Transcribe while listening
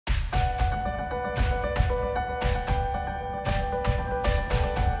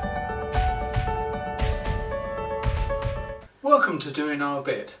Welcome to Doing Our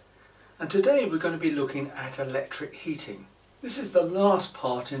Bit, and today we're going to be looking at electric heating. This is the last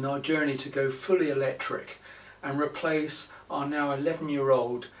part in our journey to go fully electric and replace our now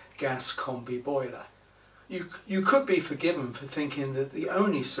 11-year-old gas combi boiler. You could be forgiven for thinking that the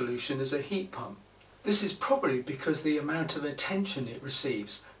only solution is a heat pump. This is probably because the amount of attention it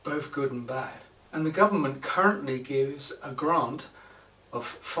receives, both good and bad. And the government currently gives a grant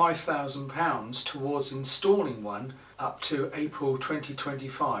of £5,000 towards installing one up to April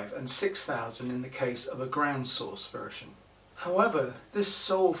 2025 and £6,000 in the case of a ground source version. However, this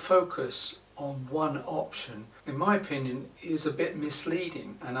sole focus on one option, in my opinion, is a bit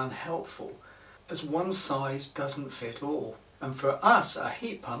misleading and unhelpful, as one size doesn't fit all. And for us, a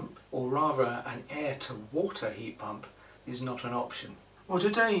heat pump, or rather an air-to-water heat pump, is not an option. Well,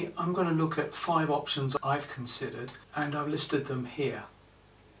 today I'm going to look at 5 options I've considered, and I've listed them here.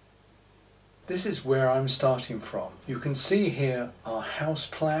 This is where I'm starting from. You can see here our house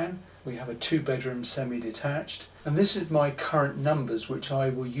plan. We have a 2-bedroom semi-detached, and this is my current numbers which I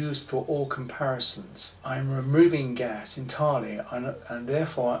will use for all comparisons. I'm removing gas entirely and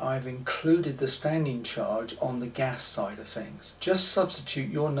therefore I've included the standing charge on the gas side of things. Just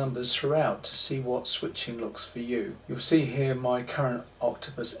substitute your numbers throughout to see what switching looks for you. You'll see here my current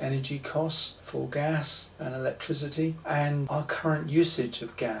Octopus energy costs for gas and electricity, and our current usage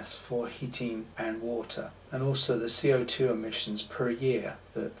of gas for heating and water, and also the CO2 emissions per year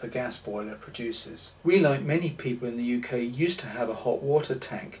that the gas boiler produces. We, like many people in the UK, used to have a hot water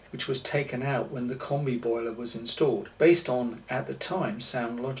tank which was taken out when the combi boiler was installed, based on, at the time,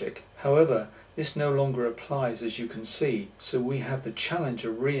 sound logic. However, this no longer applies, as you can see, so we have the challenge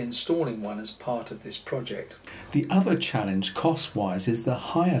of reinstalling one as part of this project. The other challenge cost-wise is the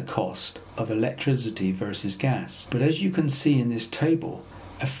higher cost of electricity versus gas. But as you can see in this table,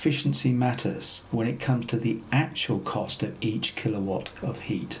 efficiency matters when it comes to the actual cost of each kilowatt of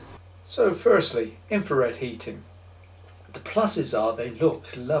heat. So firstly, infrared heating. The pluses are they look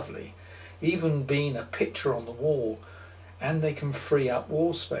lovely, even being a picture on the wall, and they can free up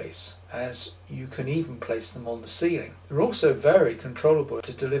wall space, as you can even place them on the ceiling. They're also very controllable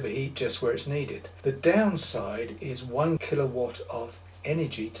to deliver heat just where it's needed. The downside is 1 kilowatt of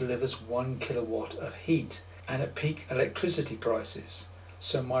energy delivers 1 kilowatt of heat, and at peak electricity prices.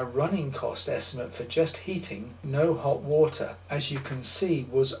 So my running cost estimate for just heating, no hot water, as you can see,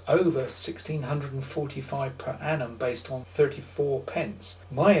 was over £1,645 per annum based on 34 pence.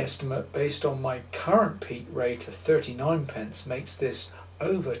 My estimate based on my current peak rate of 39 pence makes this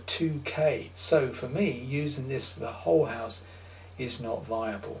over 2k. So for me, using this for the whole house is not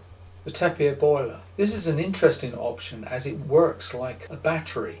viable. The Tepeo boiler. This is an interesting option as it works like a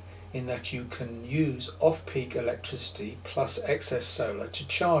battery, in that you can use off-peak electricity plus excess solar to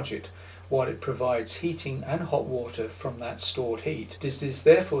charge it while it provides heating and hot water from that stored heat. This is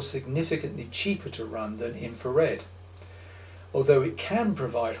therefore significantly cheaper to run than infrared. Although it can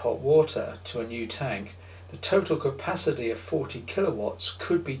provide hot water to a new tank, the total capacity of 40 kilowatts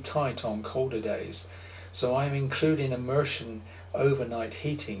could be tight on colder days, so I am including immersion overnight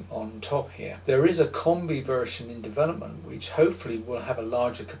heating on top here. There is a combi version in development which hopefully will have a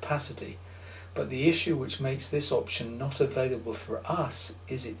larger capacity, but the issue which makes this option not available for us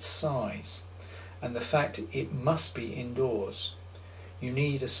is its size and the fact it must be indoors. You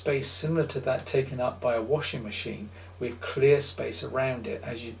need a space similar to that taken up by a washing machine with clear space around it,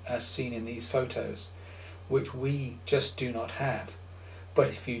 as seen in these photos, which we just do not have. But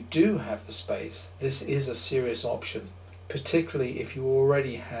if you do have the space, this is a serious option, particularly if you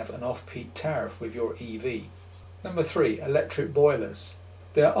already have an off-peak tariff with your EV. Number 3, electric boilers.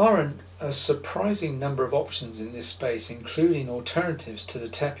 There are a surprising number of options in this space, including alternatives to the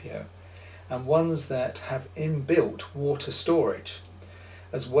Tepeo, and ones that have inbuilt water storage,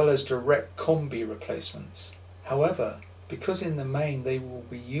 as well as direct combi replacements. However, because in the main they will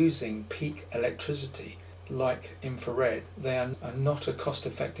be using peak electricity, like infrared, they are not a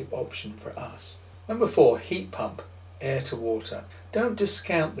cost-effective option for us. Number 4, heat pump. Air to water. Don't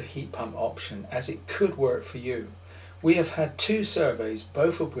discount the heat pump option, as it could work for you. We have had 2 surveys,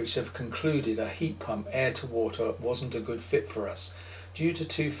 both of which have concluded a heat pump air to water wasn't a good fit for us, due to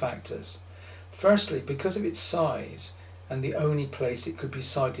 2 factors. Firstly, because of its size and the only place it could be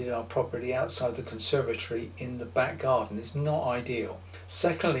sited in our property outside the conservatory in the back garden is not ideal.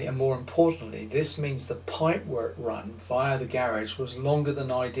 Secondly, and more importantly, this means the pipework run via the garage was longer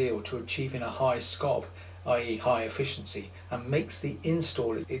than ideal to achieving a high SCOP, i.e. high efficiency, and makes the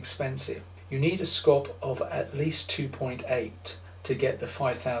install expensive. You need a SCOP of at least 2.8 to get the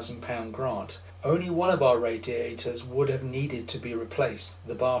 £5,000 grant. Only one of our radiators would have needed to be replaced,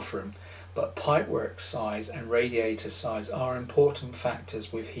 the bathroom, but pipework size and radiator size are important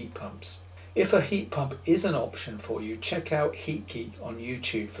factors with heat pumps. If a heat pump is an option for you, check out Heat Geek on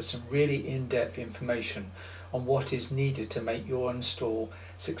YouTube for some really in-depth information on what is needed to make your install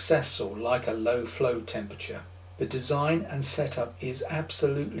successful, like a low flow temperature. The design and setup is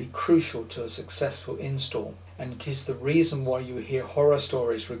absolutely crucial to a successful install, and it is the reason why you hear horror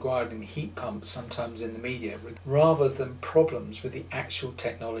stories regarding heat pumps sometimes in the media, rather than problems with the actual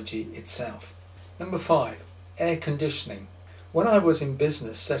technology itself. Number 5. Air conditioning. When I was in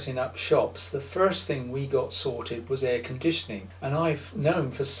business setting up shops, the first thing we got sorted was air conditioning, and I've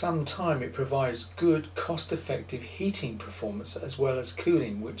known for some time it provides good, cost-effective heating performance as well as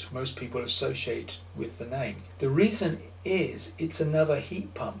cooling, which most people associate with the name. The reason is it's another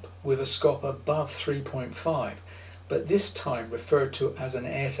heat pump with a SCOP above 3.5, but this time referred to as an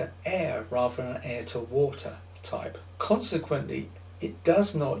air-to-air rather than an air-to-water type. Consequently, it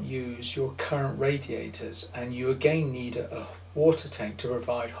does not use your current radiators, and you again need a water tank to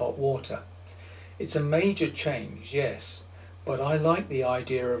provide hot water. It's a major change, yes, but I like the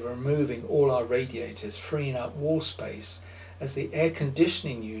idea of removing all our radiators, freeing up wall space, as the air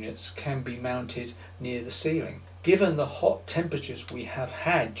conditioning units can be mounted near the ceiling. Given the hot temperatures we have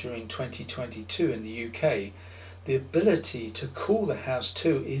had during 2022 in the UK, the ability to cool the house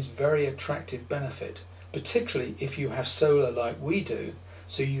too is very attractive benefit, particularly if you have solar like we do,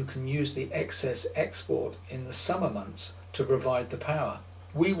 so you can use the excess export in the summer months to provide the power.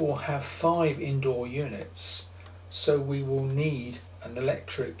 We will have 5 indoor units, so we will need an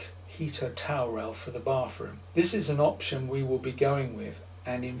electric heater towel rail for the bathroom. This is an option we will be going with,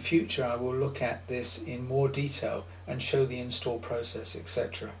 and in future I will look at this in more detail and show the install process,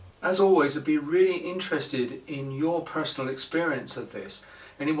 etc. As always, I'd be really interested in your personal experience of this.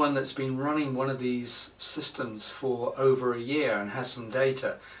 Anyone that's been running one of these systems for over a year and has some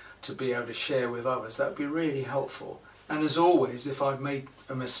data to be able to share with others, that would be really helpful. And as always, if I've made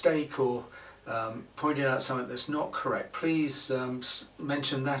a mistake or pointed out something that's not correct, please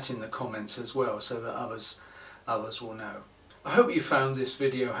mention that in the comments as well, so that others will know. I hope you found this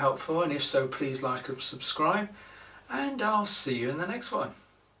video helpful, and if so, please like and subscribe, and I'll see you in the next one.